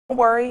Don't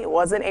worry, it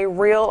wasn't a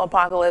real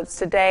apocalypse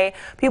today.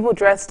 People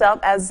dressed up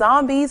as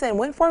zombies and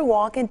went for a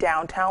walk in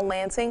downtown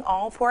Lansing,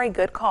 all for a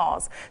good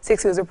cause.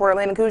 6 News reporter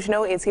Lena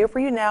Cousineau is here for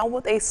you now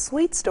with a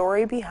sweet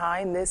story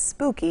behind this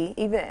spooky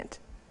event.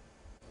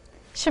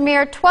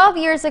 Shamir, 12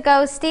 years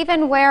ago,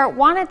 Stephen Ware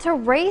wanted to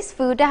raise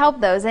food to help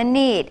those in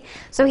need.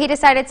 So he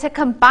decided to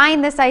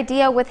combine this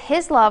idea with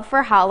his love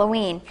for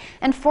Halloween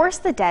and force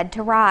the dead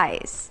to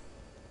rise.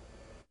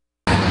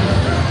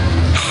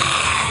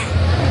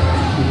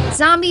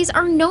 Zombies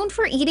are known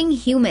for eating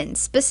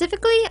humans,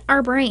 specifically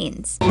our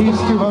brains. He's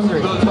too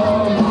hungry.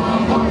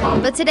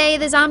 But today,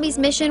 the zombies'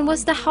 mission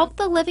was to help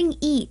the living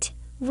eat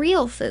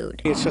real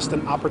food. It's just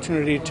an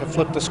opportunity to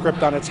flip the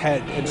script on its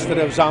head. Instead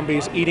of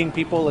zombies eating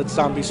people, it's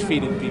zombies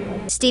feeding people.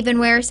 Stephen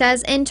Ware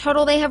says in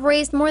total they have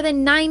raised more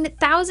than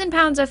 9,000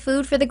 pounds of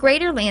food for the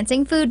Greater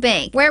Lansing Food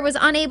Bank. Ware was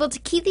unable to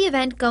keep the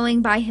event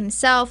going by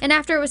himself, and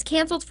after it was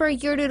canceled for a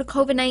year due to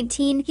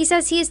COVID-19, he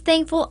says he is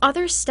thankful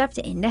others stepped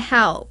in to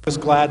help. I was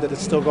glad that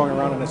it's still going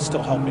around and it's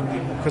still helping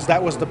people, because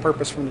that was the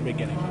purpose from the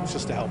beginning. It's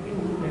just to help people.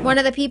 One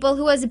of the people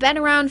who has been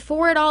around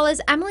for it all is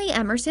Emily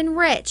Emerson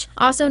Rich,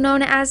 also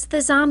known as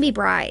the Zombie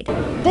Bride.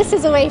 This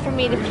is a way for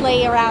me to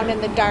play around in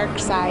the dark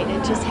side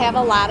and just have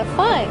a lot of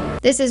fun.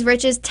 This is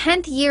Rich's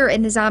 10th year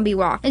in the Zombie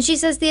Walk, and she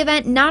says the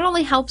event not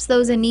only helps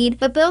those in need,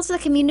 but builds the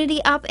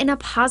community up in a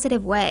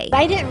positive way.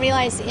 I didn't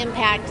realize the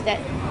impact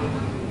that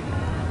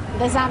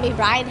the Zombie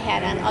Bride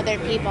had on other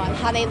people and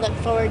how they look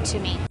forward to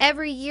me.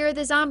 Every year,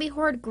 the zombie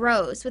horde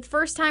grows, with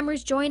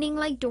first-timers joining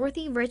like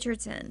Dorothy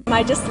Richardson.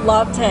 I just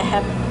love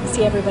to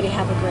see everybody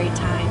have a great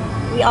time.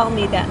 We all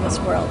need that in this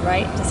world,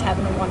 right? Just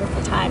having a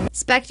wonderful time.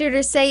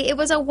 Spectators say it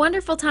was a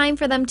wonderful time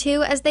for them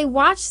too as they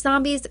watched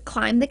zombies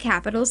climb the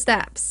Capitol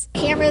steps.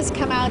 Cameras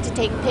come out to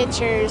take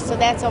pictures, so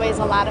that's always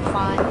a lot of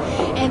fun.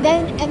 And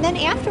then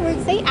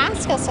afterwards they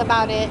ask us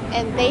about it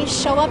and they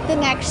show up the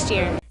next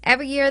year.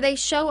 Every year they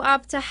show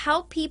up to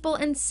help people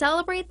and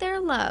celebrate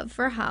their love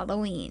for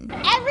Halloween.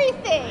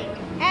 Everything!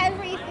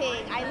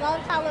 I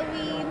love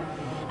Halloween.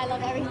 I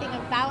love everything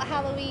about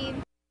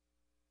Halloween.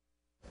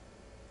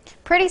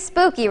 Pretty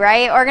spooky,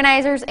 right?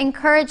 Organizers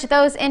encourage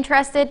those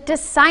interested to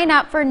sign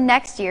up for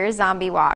next year's Zombie Walk.